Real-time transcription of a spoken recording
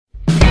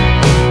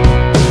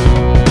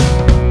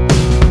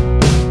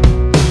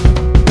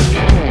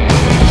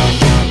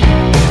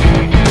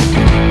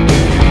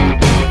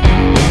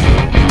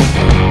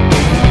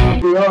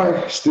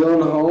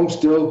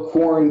still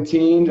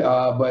quarantined,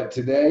 but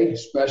today,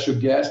 special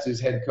guest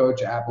is head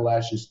coach at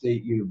Appalachian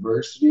State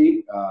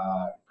University,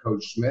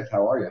 Coach Smith.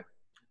 How are you?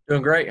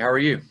 Doing great. How are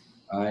you?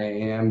 I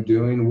am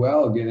doing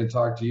well, getting to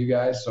talk to you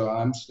guys, so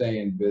I'm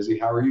staying busy.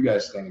 How are you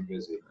guys staying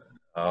busy?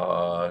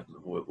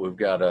 We've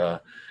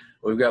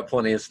got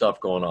plenty of stuff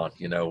going on,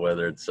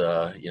 whether it's,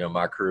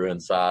 my crew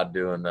inside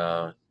doing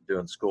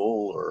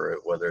school, or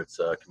whether it's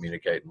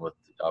communicating with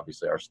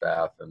obviously our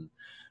staff and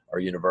our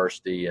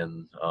university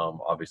and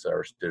obviously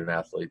our student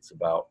athletes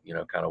about,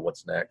 kind of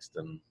what's next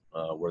and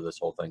where this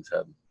whole thing's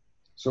heading.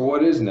 So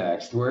what is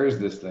next? Where is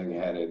this thing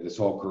headed, this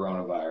whole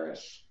coronavirus?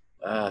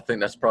 I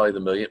think that's probably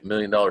the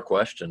million dollar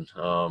question.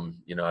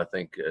 I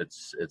think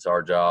it's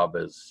our job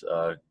as,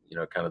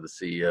 kind of the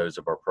CEOs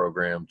of our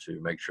program to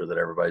make sure that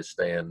everybody's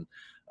staying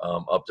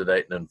up to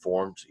date and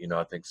informed.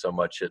 I think so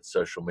much hits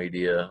social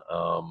media,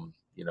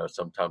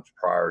 sometimes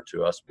prior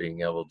to us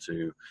being able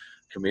to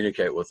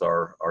communicate with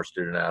our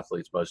student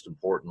athletes, most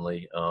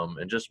importantly,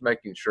 and just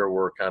making sure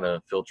we're kind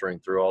of filtering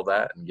through all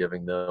that and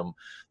giving them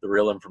the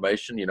real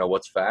information,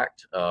 what's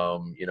fact. We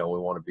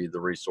want to be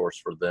the resource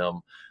for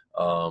them,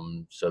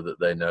 so that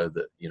they know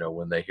that,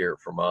 when they hear it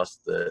from us,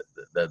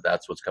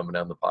 that's what's coming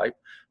down the pipe.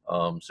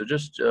 So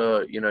just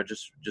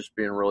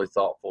being really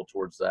thoughtful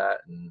towards that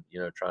and,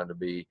 trying to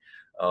be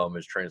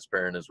as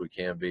transparent as we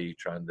can be,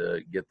 trying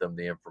to get them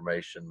the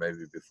information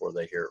maybe before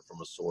they hear it from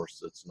a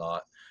source that's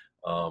not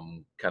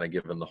kind of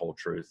given the whole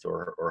truth,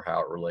 or how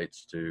it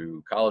relates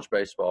to college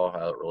baseball,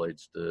 how it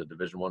relates to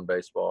Division I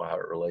baseball, how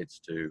it relates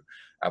to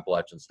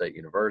Appalachian State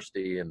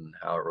University, and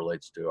how it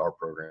relates to our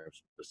program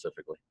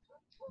specifically.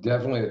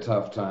 Definitely a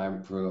tough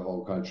time for the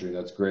whole country.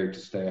 That's great to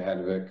stay ahead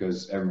of it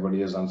because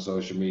everybody is on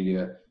social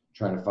media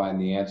trying to find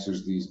the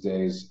answers these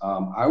days.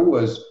 I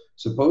was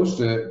supposed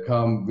to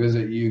come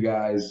visit you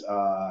guys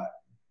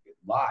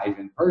live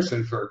in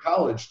person for a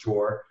college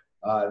tour.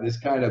 This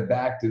kind of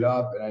backed it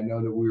up, and I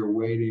know that we were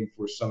waiting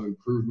for some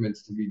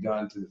improvements to be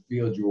done to the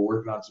field. You were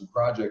working on some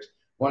projects.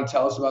 Want to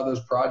tell us about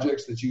those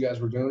projects that you guys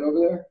were doing over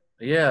there?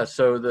 Yeah,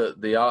 so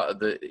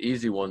the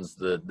easy one's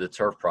the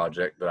turf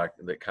project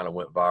that kind of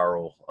went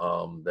viral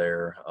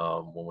there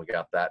when we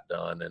got that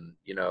done, and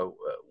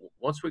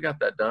once we got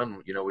that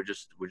done, we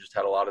just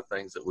had a lot of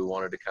things that we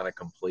wanted to kind of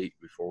complete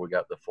before we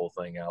got the full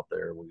thing out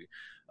there. We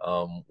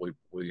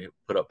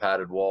put up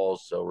padded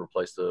walls, so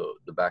replaced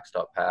the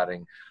backstop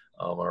padding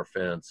on our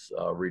fence,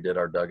 redid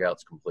our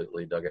dugouts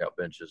completely, dugout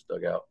benches,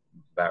 dugout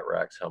bat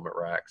racks, helmet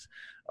racks,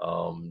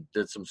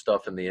 did some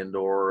stuff in the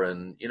indoor,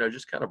 and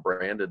just kind of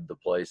branded the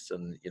place,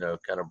 and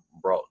kind of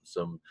brought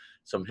some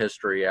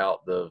history out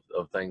of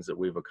things that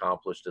we've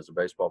accomplished as a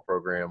baseball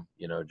program.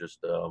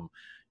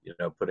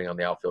 Putting on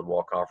the outfield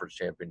wall conference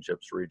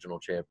championships, regional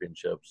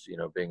championships,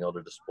 being able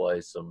to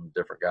display some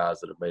different guys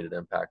that have made an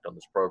impact on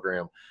this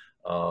program,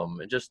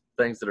 and just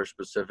things that are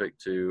specific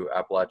to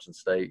Appalachian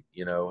State,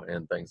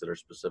 and things that are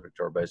specific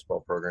to our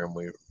baseball program.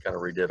 We kind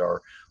of redid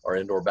our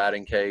indoor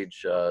batting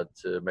cage to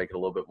make it a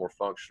little bit more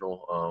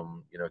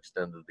functional,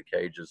 extended the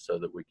cages so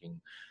that we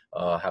can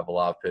have a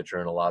live pitcher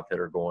and a live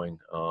hitter going,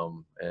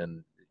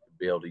 and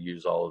be able to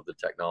use all of the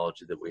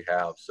technology that we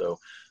have. So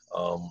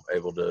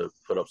able to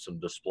put up some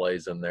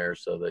displays in there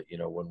so that,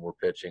 when we're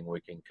pitching, we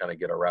can kind of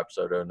get our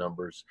Rapsodo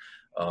numbers,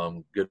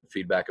 good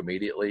feedback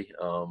immediately,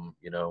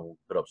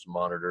 put up some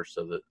monitors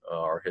so that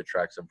our hit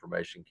tracks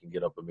information can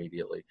get up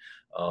immediately.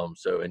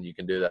 And you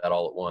can do that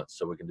all at once.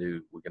 So we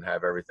can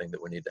have everything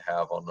that we need to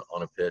have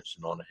on a pitch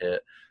and on a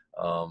hit.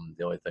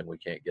 The only thing we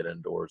can't get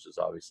indoors is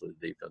obviously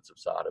the defensive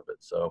side of it.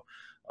 So,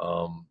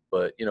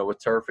 but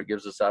with turf, it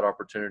gives us that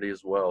opportunity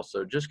as well.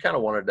 So just kind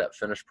of wanted that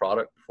finished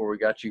product before we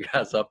got you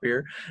guys up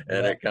here,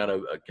 and it kind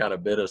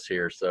of bit us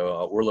here.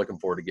 So we're looking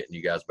forward to getting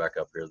you guys back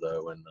up here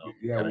though, and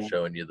kind of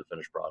showing you the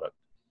finished product.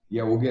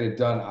 Yeah, we'll get it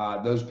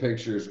done. Those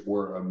pictures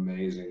were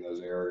amazing.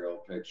 Those aerial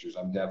pictures.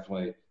 I'm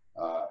definitely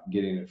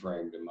getting it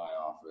framed in my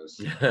office.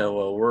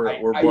 Well,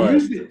 we're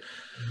blessed.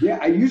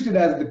 I used it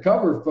as the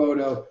cover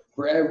photo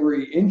for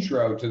every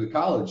intro to the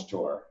college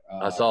tour.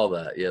 I saw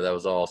that. Yeah, that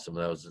was awesome.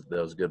 That was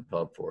a good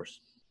pub for us.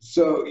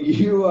 So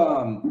you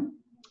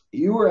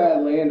were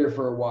at Lander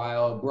for a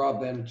while,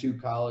 brought them to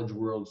College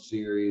World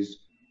Series,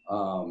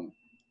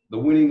 the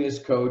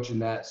winningest coach in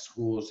that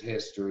school's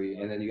history,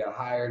 and then you got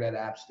hired at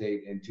App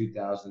State in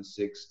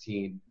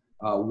 2016.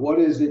 What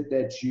is it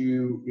that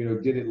you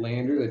did at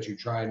Lander that you're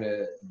trying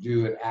to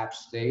do at App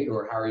State,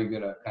 or how are you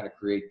going to kind of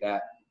create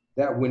that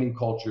winning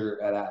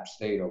culture at App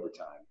State over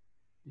time?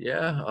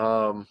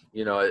 Yeah,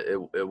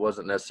 it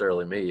wasn't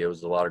necessarily me. It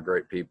was a lot of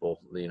great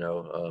people,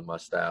 my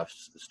staff,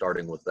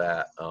 starting with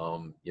that.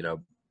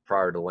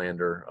 Prior to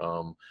Lander,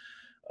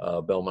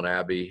 Belmont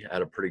Abbey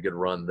had a pretty good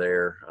run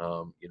there.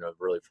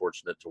 Really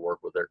fortunate to work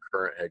with their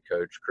current head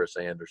coach, Chris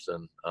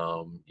Anderson.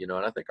 And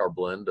I think our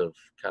blend of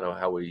kind of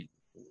how we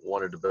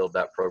wanted to build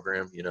that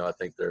program, I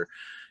think they're,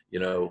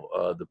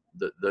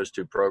 those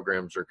two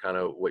programs are kind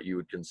of what you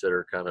would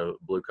consider kind of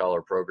blue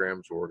collar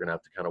programs where we're going to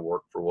have to kind of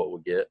work for what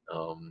we get.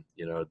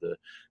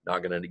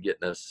 Not going to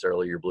get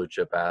necessarily your blue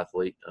chip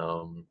athlete,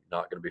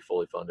 not going to be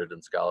fully funded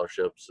in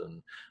scholarships.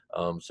 And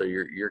so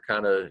you're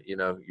kind of,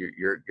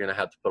 you're going to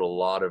have to put a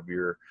lot of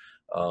your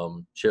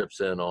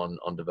chips in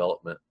on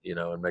development,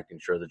 and making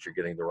sure that you're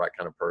getting the right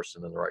kind of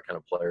person and the right kind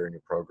of player in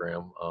your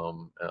program.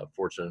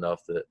 Fortunate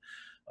enough that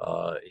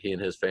he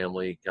and his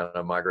family kind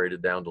of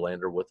migrated down to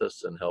Lander with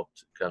us and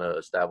helped kind of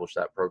establish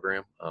that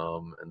program.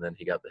 And then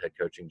he got the head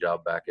coaching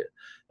job back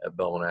at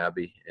Belmont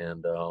Abbey,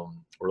 and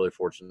really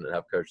fortunate to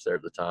have coach there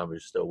at the time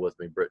who's still with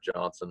me, Britt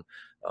Johnson.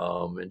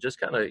 And just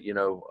kind of,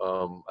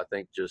 I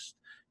think just,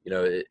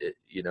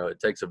 it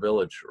takes a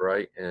village,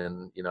 right?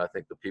 And, I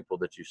think the people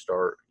that you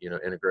start,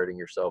 integrating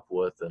yourself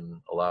with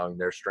and allowing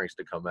their strengths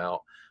to come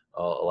out,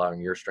 allowing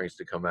your strengths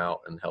to come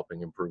out and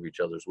helping improve each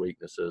other's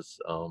weaknesses.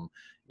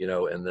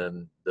 And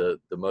then the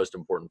most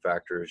important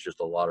factor is just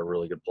a lot of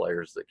really good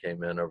players that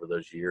came in over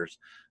those years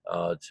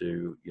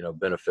to,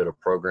 benefit a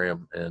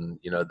program. And,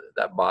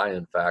 that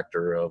buy-in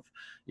factor of,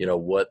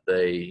 what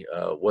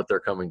they're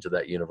coming to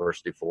that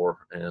university for,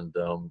 and,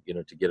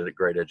 to get a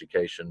great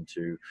education,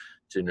 to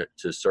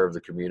serve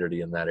the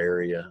community in that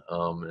area,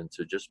 and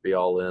to just be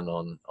all in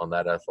on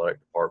that athletic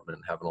department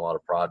and having a lot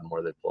of pride in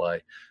where they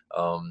play.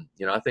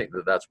 I think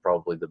that's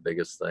probably the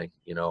biggest thing.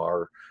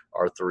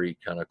 Our three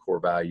kind of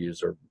core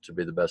values are to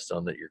be the best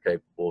son that you're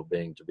capable of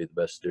being, to be the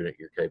best student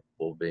you're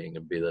capable of being,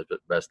 and be the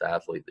best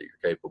athlete that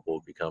you're capable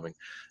of becoming.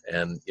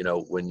 And,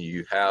 when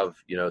you have,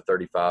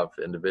 35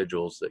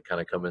 individuals that kind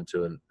of come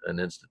into an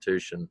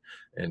institution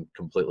and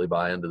completely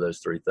buy into those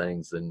three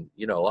things, then,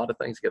 a lot of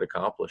things get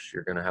accomplished.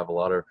 You're going to have a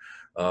lot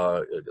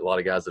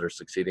of guys that are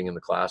succeeding in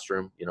the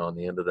classroom. On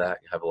the end of that,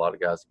 you have a lot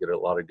of guys that get a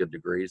lot of good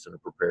degrees and are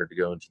prepared to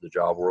go into the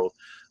job world.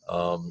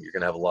 You're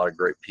going to have a lot of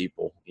great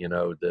people,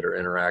 that are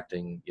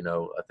interacting.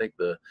 I think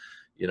the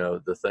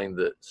thing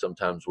that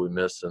sometimes we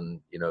miss, and,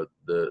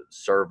 the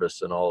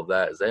service and all of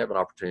that, is they have an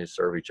opportunity to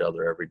serve each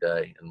other every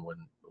day. And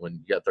when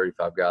you got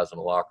 35 guys in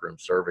a locker room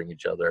serving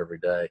each other every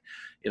day,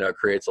 it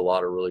creates a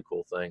lot of really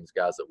cool things.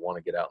 Guys that want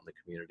to get out in the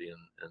community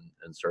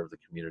and serve the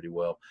community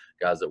well,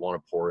 guys that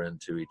want to pour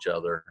into each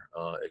other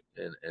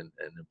and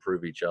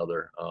improve each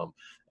other,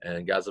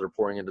 and guys that are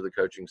pouring into the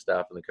coaching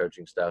staff, and the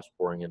coaching staff's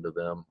pouring into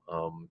them.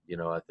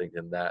 I think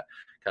in that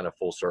kind of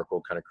full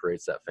circle kind of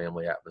creates that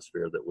family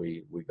atmosphere that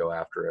we go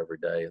after every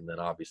day. And then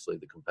obviously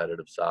the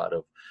competitive side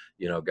of,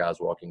 guys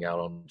walking out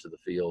onto the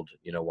field,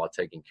 while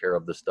taking care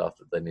of the stuff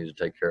that they need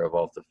to take care of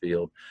off the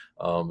field,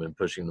 and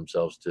pushing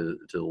themselves to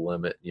the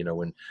limit.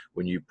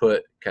 When you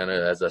put kind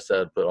of, as I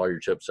said, put all your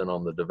chips in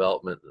on the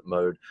development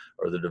mode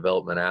or the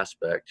development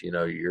aspect,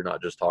 you're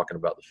not just talking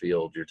about the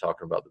field, you're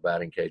talking about the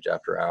batting cage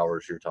after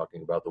hours, you're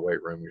talking about the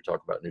weight room, you're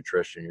talking about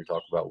nutrition, you're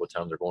talking about what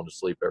time they're going to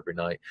sleep every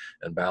night,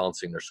 and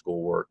balancing their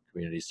schoolwork,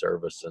 community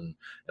service, and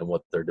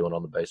what they're doing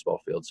on the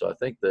baseball field. So I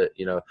think that,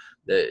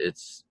 that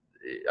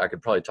I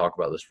could probably talk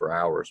about this for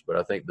hours, but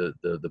I think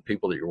the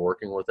people that you're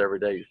working with every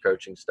day, your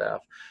coaching staff,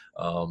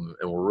 and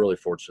we're really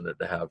fortunate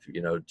to have,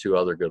 two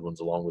other good ones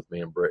along with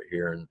me and Britt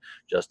here, and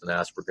Justin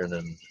Aspergen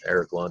and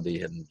Eric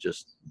Lundy, and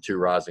just two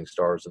rising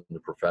stars in the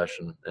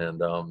profession.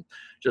 And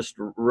just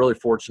really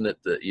fortunate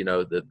that,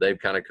 that they've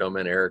kind of come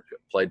in. Eric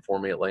played for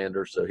me at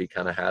Lander, so he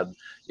kind of had,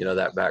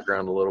 that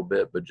background a little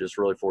bit, but just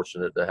really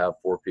fortunate to have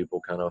four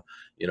people kind of,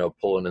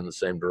 pulling in the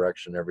same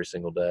direction every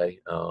single day.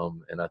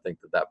 And I think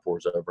that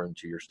pours over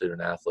into your student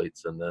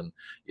athletes. And then,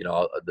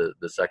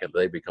 the second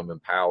they become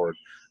empowered,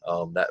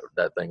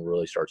 that thing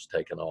really starts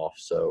taking off.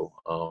 So,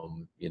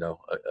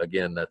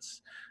 again,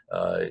 that's,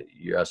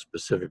 you asked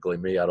specifically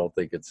me. I don't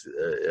think it's,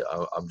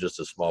 I'm just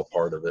a small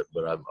part of it,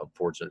 but I'm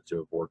fortunate to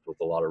have worked with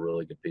a lot of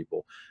really good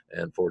people,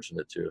 and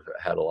fortunate to have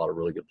had a lot of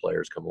really good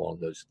players come along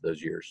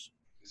those years.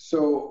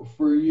 So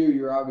for you,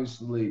 you're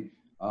obviously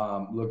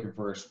looking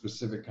for a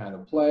specific kind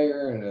of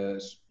player and a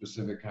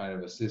specific kind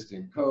of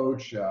assistant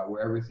coach,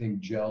 where everything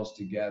gels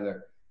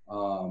together,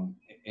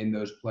 and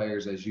those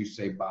players, as you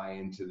say, buy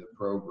into the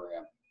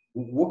program.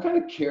 What kind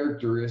of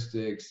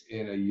characteristics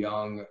in a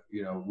young,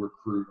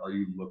 recruit are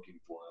you looking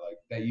for, like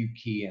that you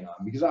key in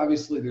on? Because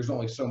obviously there's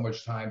only so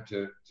much time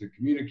to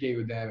communicate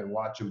with them and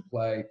watch them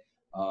play,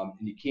 and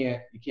you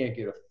can't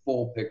get a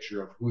full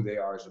picture of who they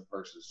are as a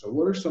person. So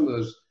what are some of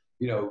those,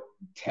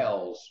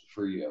 tells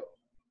for you?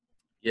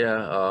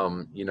 Yeah,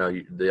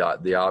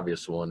 the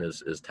obvious one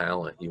is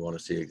talent. You want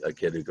to see a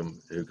kid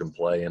who can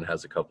play and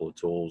has a couple of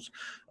tools.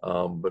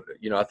 But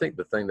I think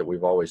the thing that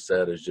we've always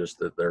said is just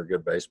that they're a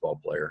good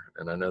baseball player,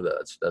 and I know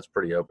that's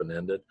pretty open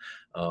ended.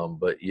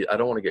 But I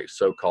don't want to get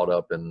so caught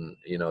up in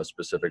a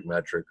specific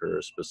metric or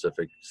a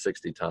specific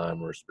 60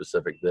 time or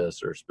specific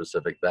this or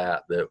specific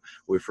that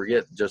we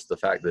forget just the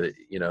fact that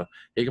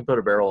he can put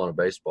a barrel on a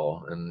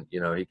baseball, and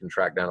he can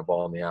track down a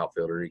ball in the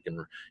outfield, or he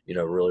can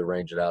really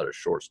range it out at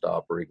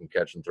shortstop, or he can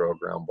catch and throw a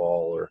ground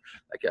ball, or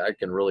I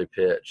can really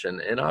pitch.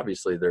 And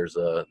obviously there's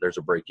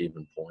a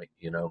break-even point.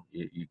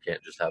 You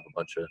can't just have a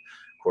bunch of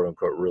quote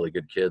unquote really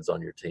good kids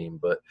on your team.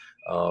 But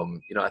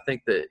I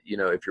think that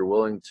if you're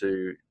willing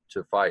to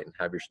to fight and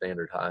have your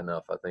standard high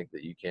enough, I think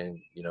that you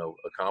can,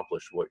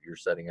 accomplish what you're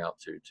setting out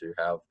to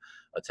have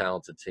a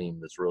talented team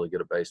that's really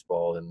good at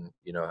baseball and,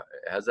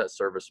 has that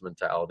service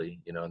mentality,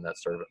 and that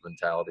servant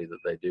mentality that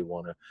they do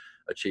want to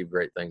achieve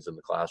great things in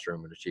the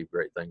classroom and achieve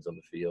great things on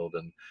the field.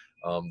 And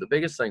the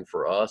biggest thing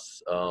for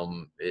us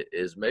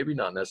is maybe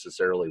not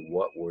necessarily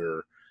what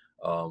we're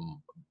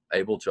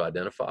able to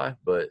identify,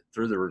 but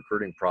through the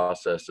recruiting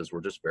process is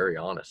we're just very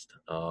honest,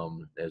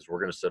 as we're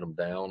going to sit them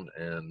down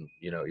and,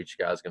 each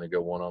guy's going to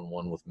go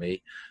one-on-one with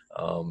me.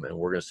 And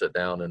we're going to sit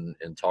down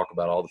and talk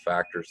about all the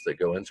factors that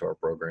go into our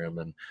program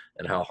and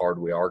how hard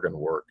we are going to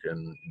work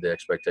and the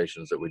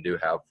expectations that we do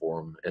have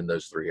for them in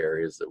those three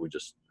areas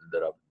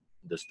that I've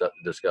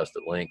discussed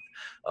at length.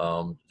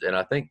 And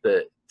I think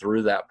that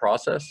through that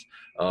process,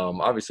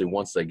 obviously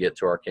once they get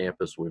to our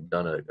campus, we've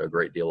done a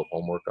great deal of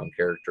homework on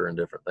character and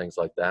different things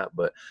like that.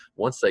 But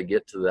once they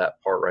get to that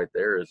part right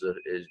there is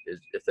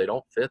if they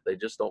don't fit, they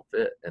just don't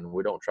fit. And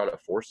we don't try to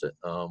force it.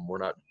 We're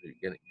not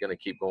going to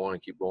keep going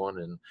and keep going.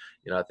 And,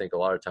 I think a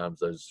lot of times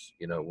those,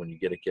 when you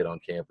get a kid on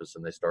campus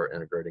and they start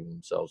integrating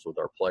themselves with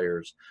our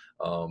players,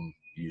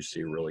 you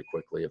see really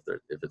quickly if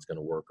it's going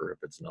to work or if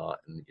it's not.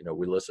 And,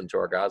 we listen to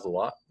our guys a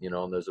lot,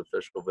 on those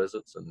official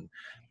visits and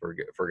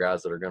for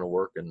guys that are going to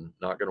work and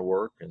not going to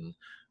work. And,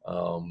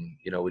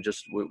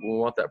 we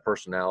want that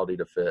personality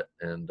to fit.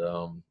 And,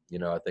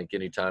 I think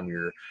anytime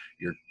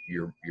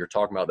you're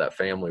talking about that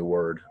family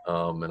word,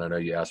 and I know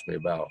you asked me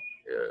about,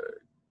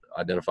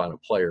 identifying a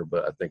player,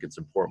 but I think it's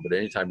important. But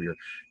anytime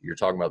you're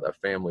talking about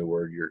that family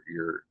word,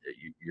 you're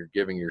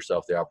giving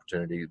yourself the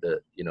opportunity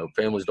that,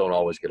 families don't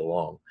always get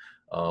along.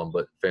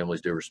 But families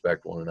do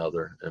respect one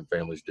another and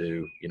families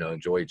do,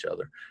 enjoy each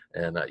other.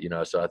 And,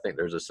 so I think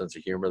there's a sense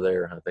of humor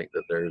there. I think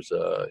that there's,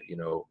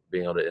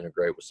 being able to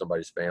integrate with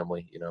somebody's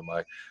family.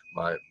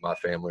 My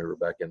family,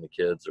 Rebecca and the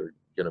kids are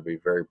going to be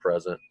very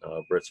present.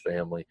 Britt's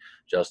family,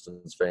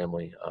 Justin's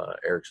family,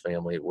 Eric's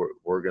family.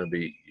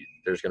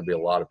 There's going to be a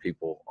lot of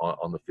people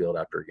on the field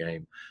after a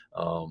game.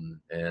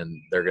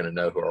 And they're going to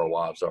know who our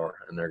wives are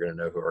and they're going to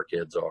know who our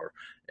kids are.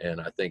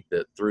 And I think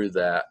that through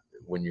that,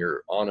 when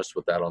you're honest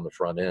with that on the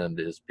front end,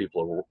 is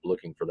people are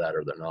looking for that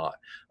or they're not.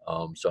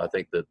 So I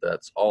think that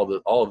that's all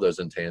of those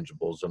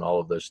intangibles and all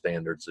of those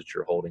standards that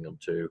you're holding them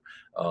to.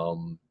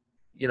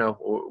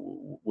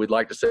 We'd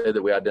like to say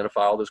that we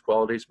identify all those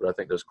qualities, but I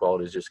think those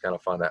qualities just kind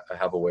of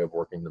have a way of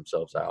working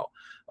themselves out,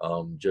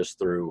 just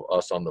through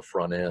us on the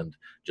front end,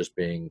 just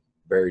being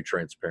very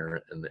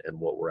transparent in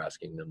what we're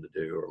asking them to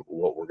do or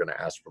what we're going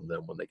to ask from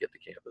them when they get to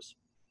campus.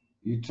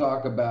 You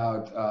talk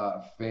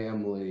about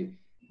family,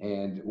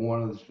 and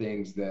one of the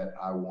things that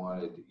I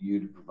wanted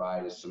you to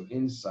provide is some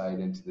insight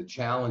into the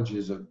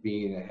challenges of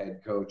being a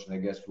head coach. And I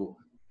guess we'll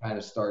kind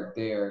of start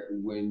there.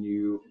 When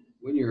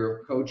you're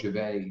a coach of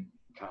any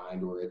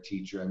kind or a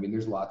teacher, I mean,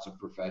 there's lots of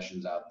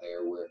professions out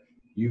there where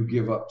you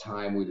give up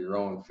time with your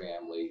own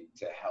family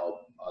to help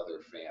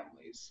other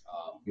families.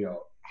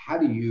 How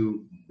do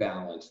you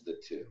balance the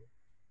two?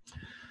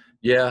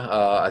 Yeah,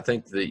 I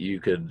think that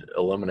you could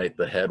eliminate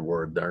the head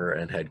word there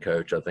and head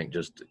coach. I think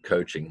just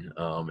coaching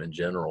in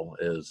general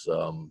is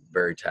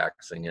very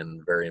taxing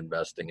and very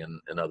investing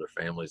in other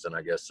families. And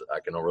I guess I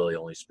can really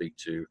only speak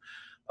to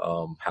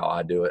how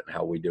I do it and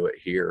how we do it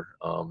here,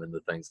 and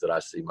the things that I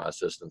see my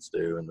assistants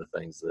do and the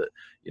things that,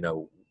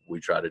 we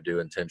try to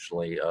do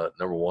intentionally.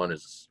 Number one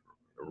is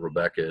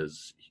Rebecca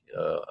is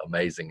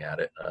amazing at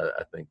it.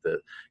 I think that,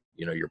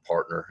 your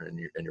partner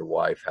and your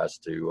wife has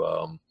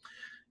to,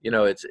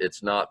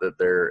 it's not that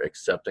they're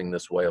accepting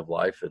this way of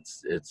life.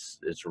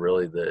 It's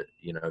really that,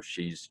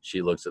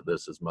 she looks at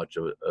this as much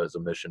as a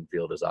mission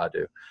field as I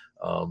do.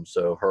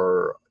 So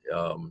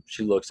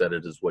she looks at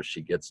it as what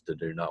she gets to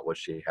do, not what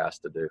she has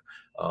to do.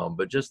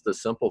 But just the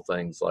simple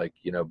things like,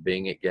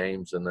 being at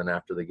games and then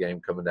after the game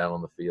coming down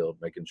on the field,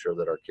 making sure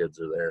that our kids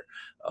are there.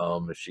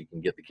 If she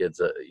can get the kids,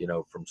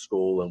 from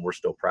school and we're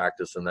still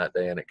practicing that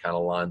day and it kind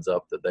of lines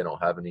up that they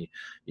don't have any,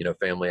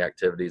 family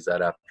activities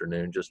that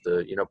afternoon, just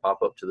to,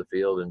 pop up to the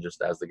field and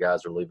just as the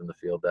guys are leaving the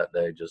field that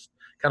day, just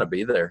kind of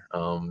be there,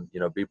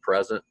 be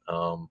present.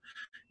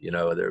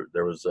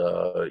 There was,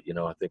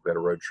 I think we had a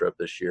road trip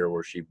this year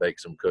where she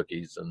baked some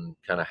cookies and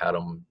kind of had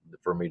them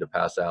for me to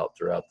pass out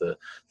throughout the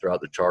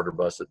charter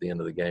bus at the end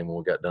of the game when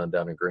we got done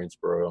down in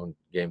Greensboro on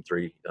game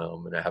 3.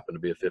 And it happened to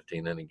be a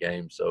 15-inning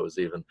game. So it was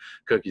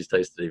cookies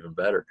tasted even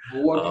better.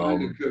 Well, what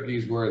kind of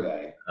cookies were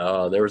they?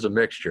 There was a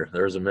mixture.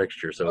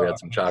 So we had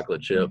some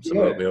chocolate chips, some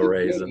oatmeal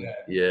raisin.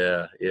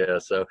 Yeah.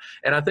 So,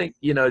 and I think,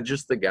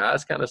 just the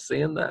guys kind of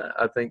seeing that,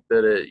 I think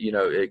that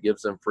it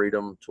gives them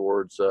freedom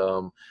towards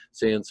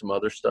seeing some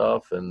other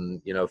stuff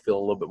and, feeling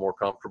a little bit more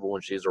comfortable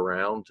when she's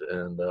around.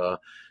 And,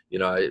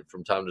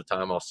 from time to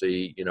time I'll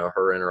see,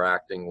 her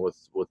interacting with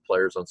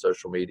players on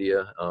social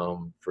media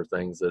for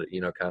things that,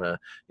 kind of,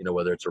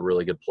 whether it's a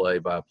really good play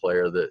by a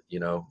player that,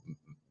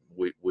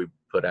 we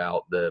put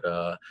out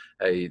that,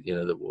 hey, you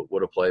know, that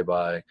what a play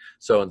by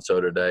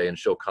so-and-so today, and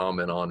she'll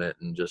comment on it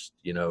and just,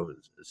 you know,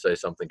 say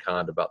something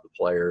kind about the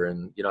player.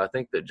 And, you know, I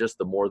think that just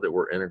the more that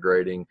we're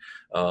integrating,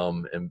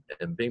 and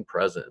being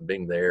present and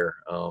being there,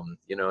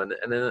 you know,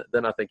 and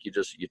then I think you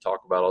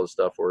talk about all the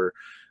stuff where,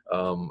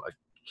 I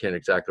can't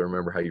exactly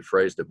remember how you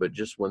phrased it, but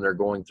just when they're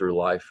going through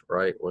life,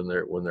 right? When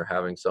they're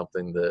having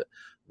something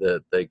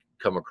that they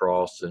come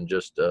across, and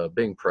just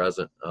being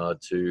present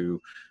to,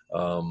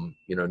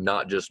 you know,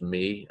 not just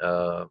me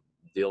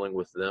dealing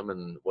with them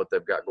and what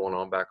they've got going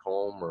on back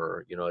home,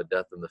 or, you know, a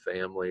death in the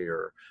family,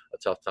 or a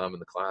tough time in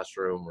the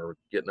classroom, or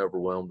getting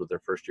overwhelmed with their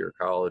first year of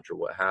college, or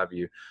what have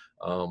you.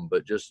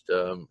 But just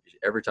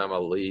every time I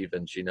leave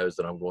and she knows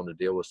that I'm going to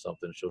deal with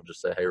something, she'll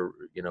just say, hey,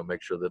 you know,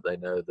 make sure that they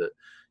know that,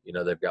 you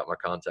know, they've got my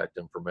contact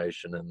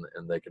information,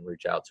 and they can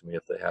reach out to me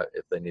if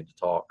they need to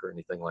talk or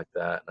anything like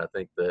that. And I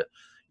think that,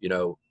 you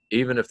know,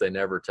 even if they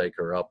never take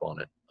her up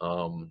on it,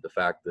 the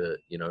fact that,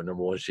 you know,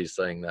 number one, she's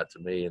saying that to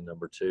me, and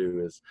number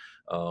two is,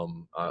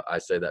 I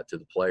say that to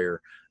the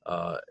player,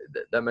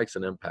 that makes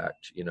an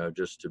impact, you know,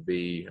 just to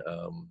be,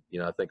 you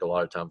know, I think a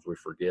lot of times we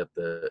forget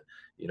that,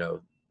 you know,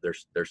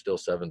 they're still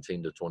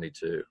 17 to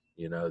 22,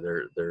 you know,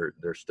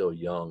 they're still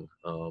young,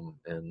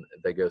 and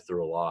they go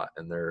through a lot,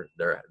 and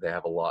they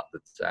have a lot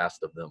that's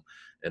asked of them.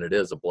 And it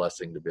is a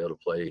blessing to be able to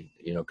play,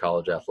 you know,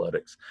 college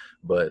athletics,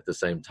 but at the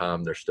same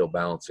time, they're still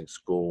balancing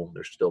school.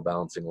 They're still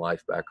balancing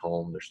life back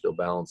home. They're still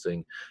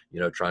balancing, you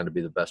know, trying to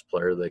be the best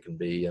player they can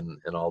be, and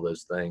all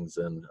those things.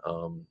 And,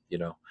 you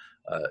know,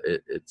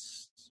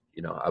 it's,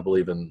 you know, I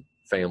believe in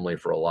family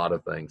for a lot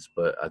of things,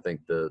 but I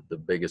think the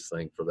biggest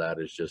thing for that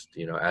is just,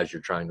 you know, as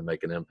you're trying to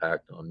make an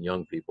impact on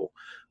young people,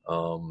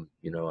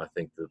 you know, I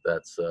think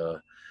that's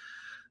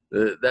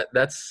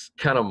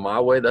kind of my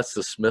way. That's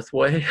the Smith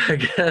way, I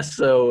guess.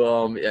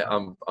 So yeah,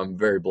 I'm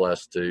very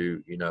blessed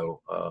to, you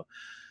know,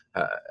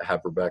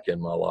 have Rebecca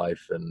in my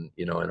life, and,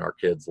 you know, and our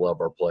kids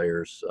love our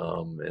players,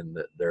 and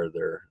that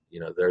you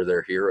know, they're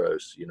their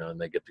heroes, you know,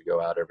 and they get to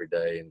go out every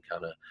day and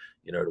kind of,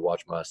 you know, to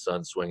watch my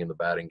son swing in the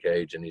batting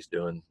cage, and he's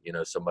doing, you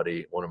know,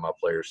 one of my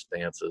players'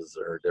 stances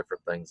or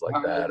different things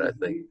like that. I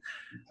think,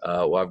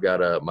 well, I've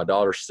got my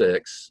daughter's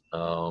 6,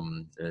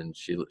 and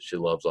she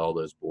loves all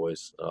those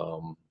boys.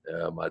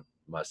 My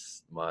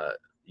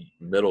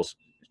middle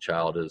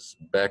child is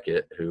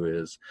Beckett, who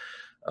is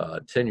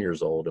 10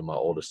 years old, and my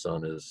oldest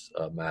son is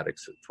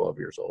Maddox at 12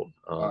 years old.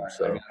 All right,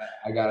 So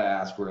I gotta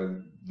ask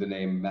where the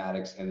name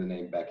Maddox and the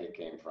name Beckett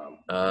came from.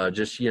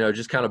 just, you know,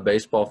 just kind of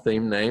baseball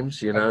themed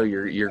names. You know,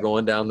 you're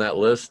going down that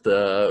list.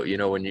 You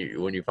know, when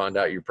you find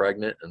out you're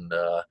pregnant, and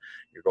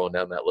you're going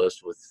down that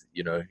list with,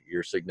 you know,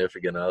 your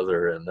significant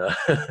other, and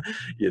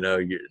you know,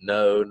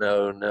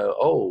 no.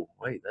 Oh,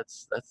 wait,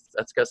 that's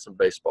got some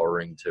baseball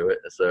ring to it.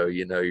 So,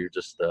 you know, you're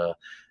just.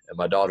 And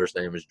my daughter's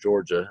name is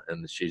Georgia,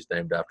 and she's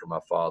named after my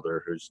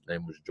father, whose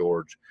name was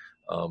George.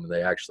 And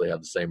they actually have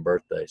the same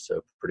birthday,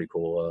 so pretty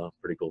cool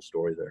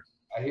story there.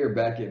 I hear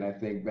Beckett, and I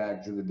think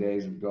back to the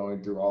days of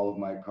going through all of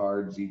my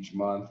cards each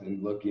month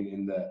and looking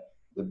in the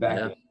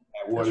Beckett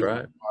at what is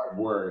right. the card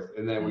worth.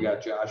 And then we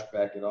got Josh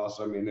Beckett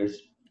also. I mean, there's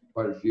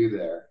quite a few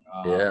there.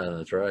 Yeah,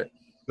 that's right.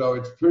 So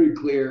it's pretty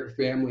clear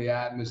family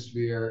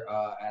atmosphere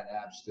at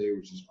App State,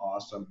 which is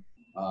awesome.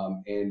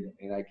 And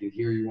I can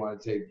hear you want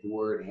to take the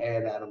word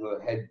head out of the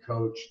head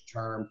coach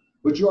term,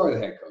 but you are the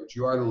head coach.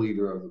 You are the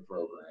leader of the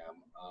program.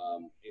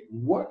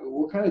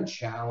 What kind of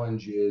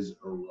challenges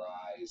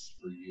arise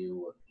for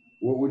you?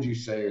 What would you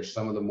say are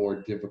some of the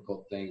more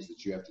difficult things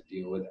that you have to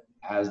deal with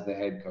as the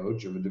head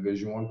coach of a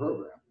Division I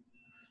program?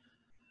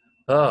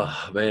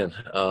 Oh man,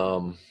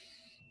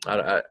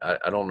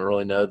 I don't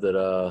really know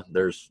that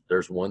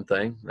there's one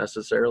thing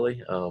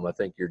necessarily. I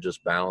think you're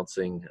just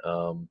balancing,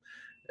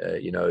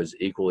 you know, is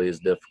equally as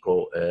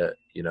difficult at,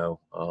 you know,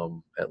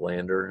 at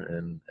Lander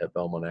and at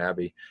Belmont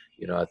Abbey.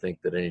 You know, I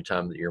think that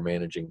anytime that you're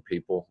managing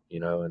people, you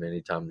know, and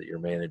anytime that you're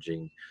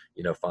managing,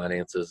 you know,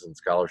 finances and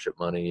scholarship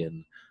money,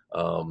 and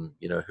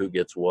you know, who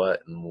gets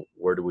what, and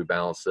where do we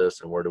balance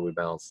this, and where do we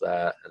balance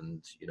that,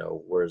 and, you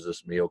know, where is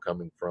this meal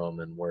coming from,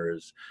 and where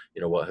is,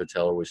 you know, what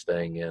hotel are we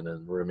staying in,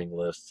 and rooming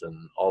lists,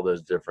 and all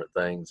those different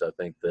things. I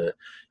think that,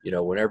 you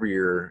know, whenever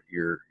you're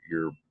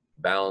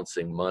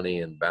balancing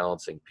money and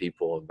balancing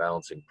people and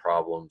balancing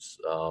problems,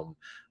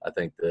 I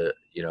think that,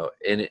 you know,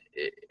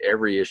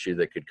 every issue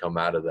that could come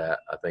out of that,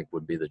 I think,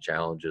 would be the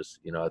challenges.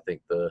 You know, I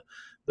think the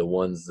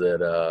ones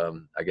that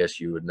I guess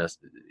you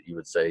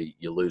would say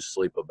you lose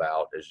sleep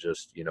about is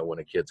just, you know, when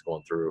a kid's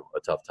going through a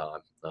tough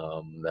time.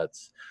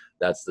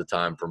 That's the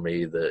time for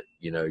me that,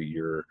 you know,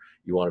 you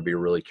want to be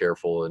really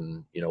careful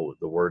in, you know,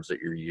 the words that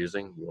you're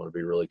using. You want to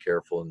be really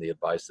careful in the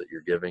advice that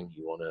you're giving.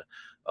 You want to,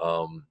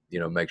 you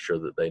know, make sure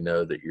that they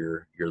know that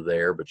you're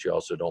there, but you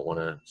also don't want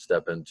to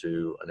step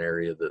into an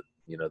area that,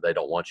 you know, they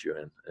don't want you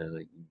in,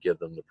 and give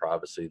them the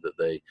privacy that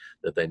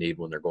they need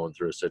when they're going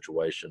through a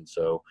situation.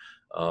 So,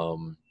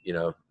 you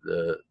know,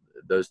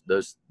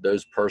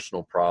 those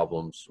personal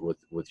problems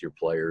with your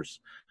players,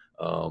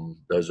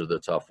 those are the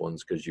tough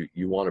ones, because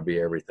you want to be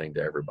everything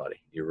to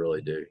everybody. You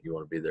really do. You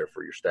want to be there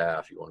for your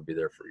staff. You want to be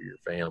there for your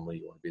family.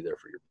 You want to be there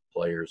for your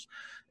players.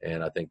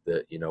 And I think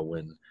that,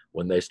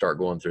 when they start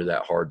going through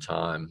that hard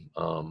time,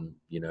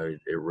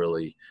 it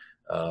really,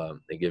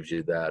 it gives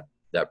you that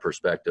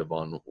perspective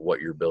on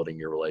what you're building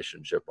your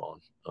relationship on.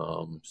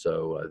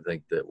 So I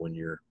think that when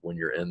you're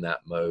in that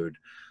mode,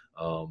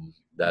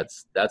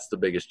 that's the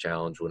biggest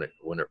challenge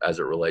as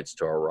it relates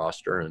to our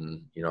roster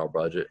and, our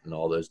budget and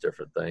all those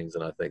different things.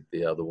 And I think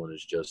the other one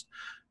is just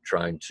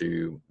trying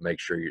to make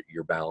sure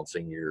you're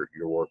balancing your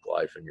work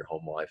life and your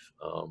home life.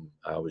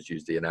 I always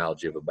use the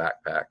analogy of a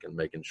backpack, and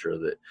making sure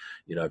that,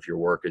 if your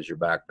work is your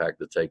backpack,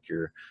 to take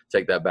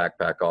that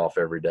backpack off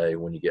every day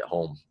when you get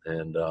home.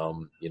 And,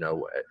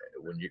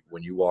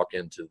 when you walk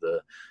into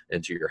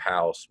your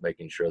house,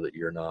 making sure that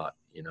you're not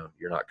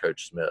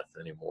Coach Smith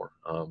anymore,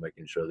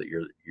 making sure that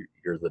you're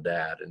the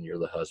dad and you're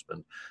the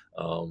husband,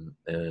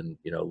 and,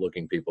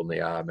 looking people in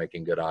the eye,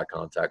 making good eye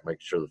contact, making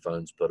sure the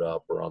phone's put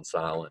up or on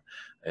silent,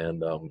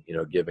 and,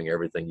 giving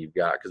everything you've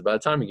got. Because by the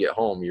time you get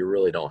home, you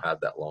really don't have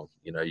that long.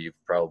 You've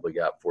probably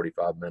got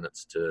 45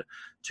 minutes to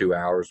 2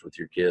 hours with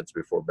your kids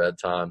before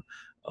bedtime.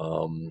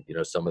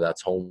 Some of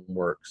that's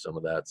homework, some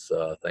of that's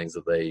things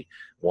that they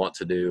want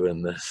to do,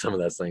 and then some of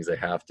that's things they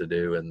have to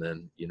do. And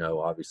then,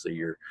 obviously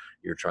you're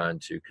trying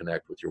to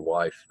connect with your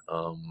wife,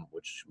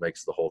 which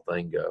makes the whole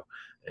thing go.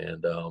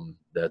 And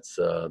those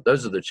are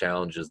the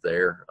challenges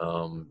there,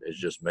 is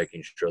just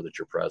making sure that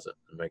you're present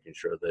and making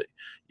sure that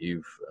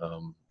you've,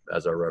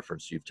 as I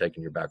referenced, you've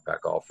taken your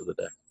backpack off for the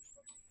day.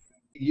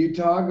 You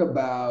talk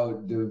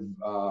about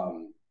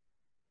the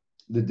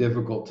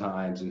difficult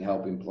times and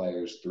helping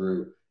players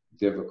through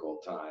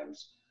difficult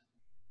times.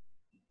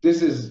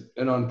 This is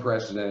an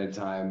unprecedented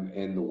time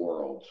in the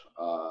world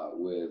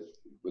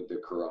with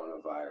the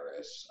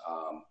coronavirus.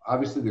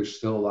 Obviously, there's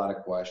still a lot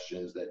of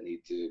questions that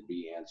need to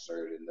be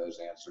answered, and those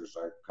answers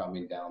are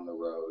coming down the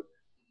road.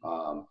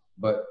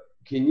 But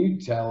can you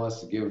tell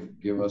us,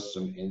 give us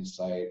some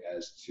insight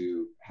as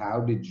to how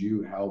did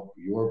you help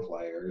your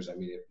players? I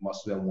mean, it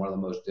must have been one of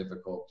the most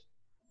difficult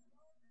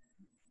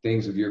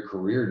things of your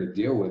career to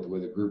deal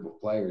with a group of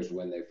players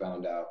when they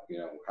found out,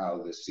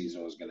 how this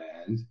season was going to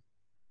end.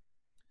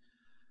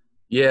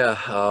 Yeah.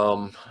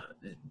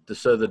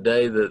 So the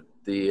day that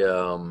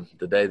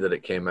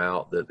it came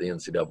out that the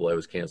NCAA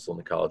was canceling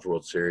the College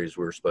World Series,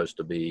 we were supposed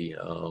to be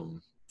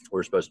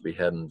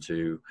heading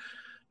to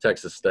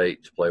Texas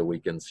State to play a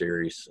weekend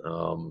series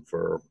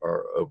for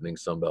our opening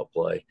Sun Belt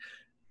play.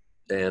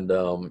 And,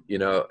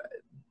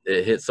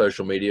 it hit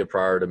social media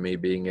prior to me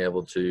being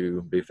able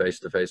to be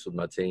face-to-face with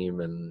my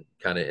team, and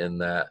kind of in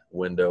that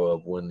window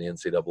of when the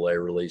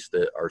NCAA released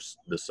it,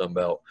 the Sun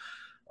Belt,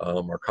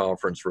 our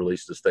conference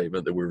released a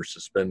statement that we were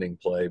suspending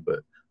play,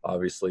 but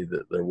obviously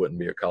that there wouldn't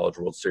be a College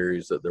World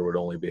Series, that there would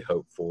only be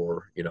hope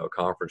for, a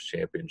conference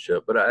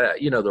championship. But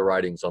the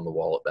writing's on the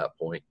wall at that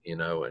point,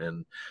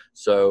 and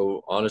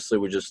so honestly,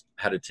 we just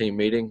had a team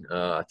meeting.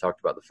 I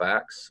talked about the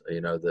facts,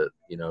 that,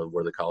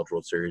 where the College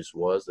World Series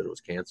was, that it was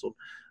canceled.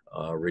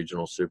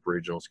 Regional, super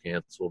regionals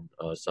canceled.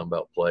 Sun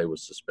Belt play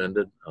was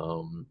suspended.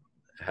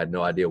 Had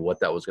no idea what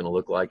that was going to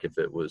look like if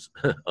it was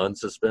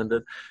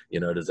unsuspended.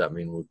 Does that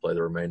mean we play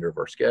the remainder of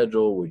our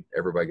schedule?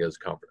 Everybody goes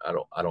conference. I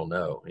don't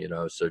know.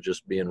 So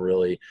just being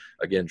really,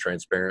 again,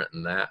 transparent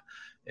in that,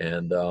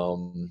 and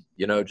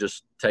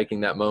just taking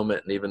that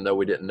moment, and even though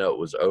we didn't know it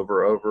was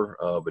over,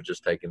 but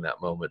just taking that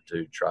moment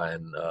to try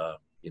and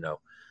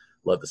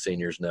let the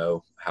seniors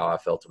know how I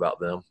felt about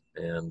them,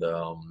 and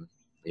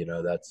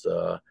that's.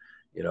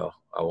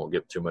 I won't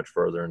get too much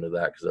further into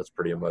that because that's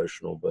pretty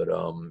emotional, but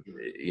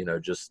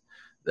just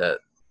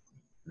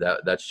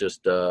that's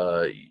just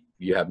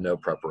you have no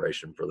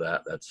preparation for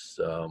that. That's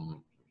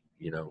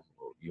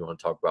you want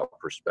to talk about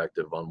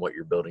perspective on what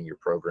you're building your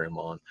program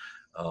on.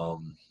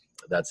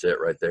 That's it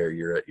right there.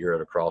 You're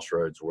at a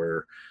crossroads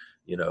where,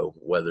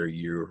 whether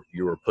you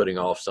were putting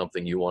off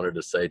something you wanted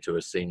to say to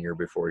a senior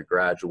before he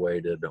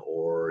graduated,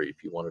 or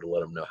if you wanted to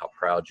let them know how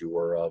proud you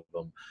were of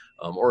them,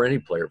 or any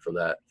player for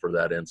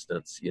that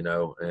instance,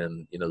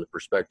 and, the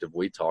perspective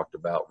we talked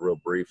about real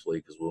briefly,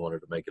 because we wanted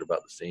to make it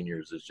about the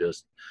seniors, is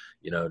just,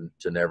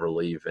 to never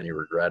leave any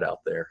regret out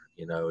there.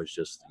 It's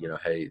just,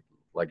 hey,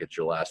 like it's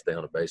your last day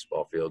on a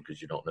baseball field,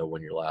 because you don't know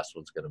when your last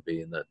one's going to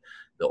be, and that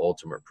the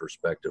ultimate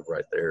perspective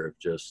right there of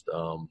just,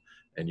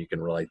 and you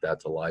can relate that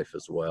to life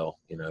as well.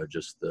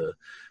 Just the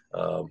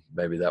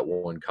maybe that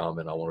one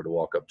comment I wanted to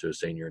walk up to a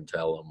senior and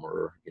tell them,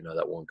 or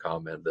that one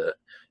comment that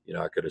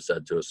I could have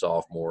said to a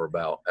sophomore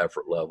about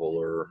effort level,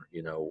 or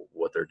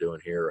what they're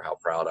doing here, or how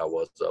proud I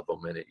was of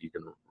them. And you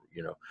can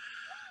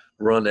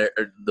run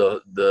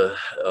the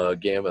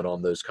gamut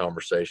on those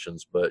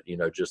conversations, but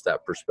just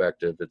that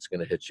perspective, it's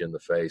going to hit you in the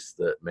face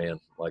that, man,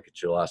 like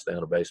it's your last day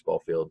on a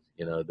baseball field.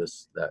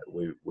 That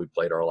we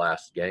played our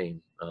last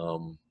game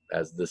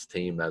as this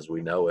team as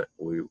we know it,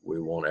 we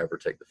won't ever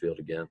take the field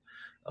again.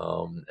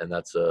 And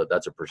that's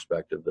a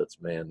perspective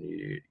that's, man,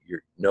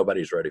 you're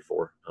nobody's ready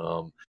for.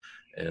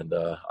 And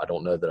I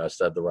don't know that I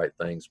said the right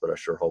things, but I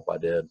sure hope I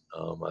did.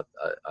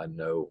 I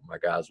know my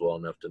guys well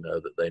enough to know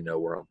that they know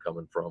where I'm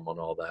coming from on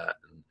all that,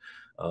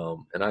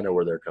 and I know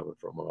where they're coming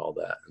from on all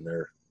that. And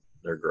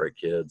they're great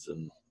kids,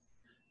 and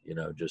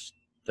just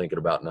thinking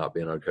about not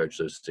being able to coach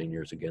those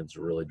seniors again is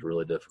really,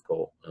 really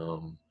difficult.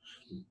 And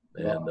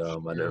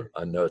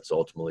I know it's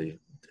ultimately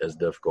as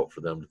difficult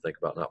for them to think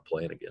about not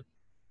playing again.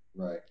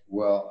 Right.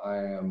 Well, I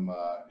am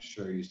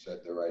sure you said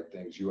the right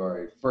things. You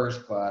are a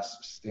first-class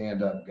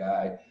stand-up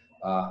guy.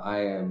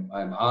 I'm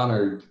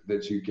honored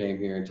that you came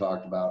here and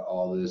talked about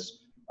all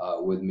this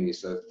with me.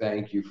 So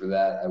thank you for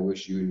that. I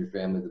wish you and your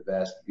family the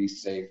best. Be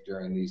safe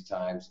during these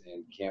times,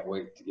 and can't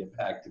wait to get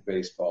back to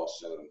baseball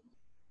soon.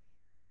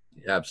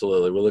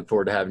 Absolutely. We look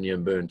forward to having you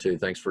in Boone too.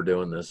 Thanks for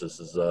doing this.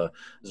 This is a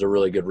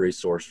really good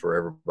resource for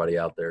everybody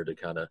out there to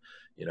kind of,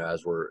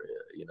 as we're,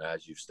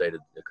 as you've stated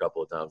a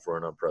couple of times, we're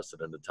in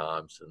unprecedented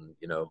times, and,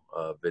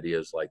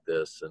 videos like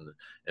this and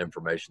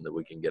information that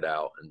we can get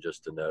out, and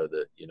just to know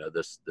that,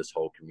 this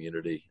whole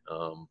community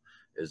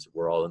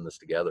we're all in this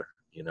together.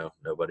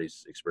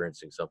 Nobody's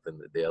experiencing something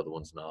that the other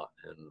one's not,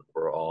 and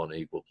we're all on an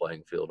equal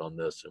playing field on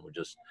this. And we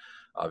just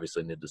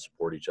obviously need to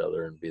support each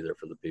other and be there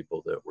for the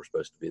people that we're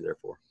supposed to be there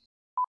for.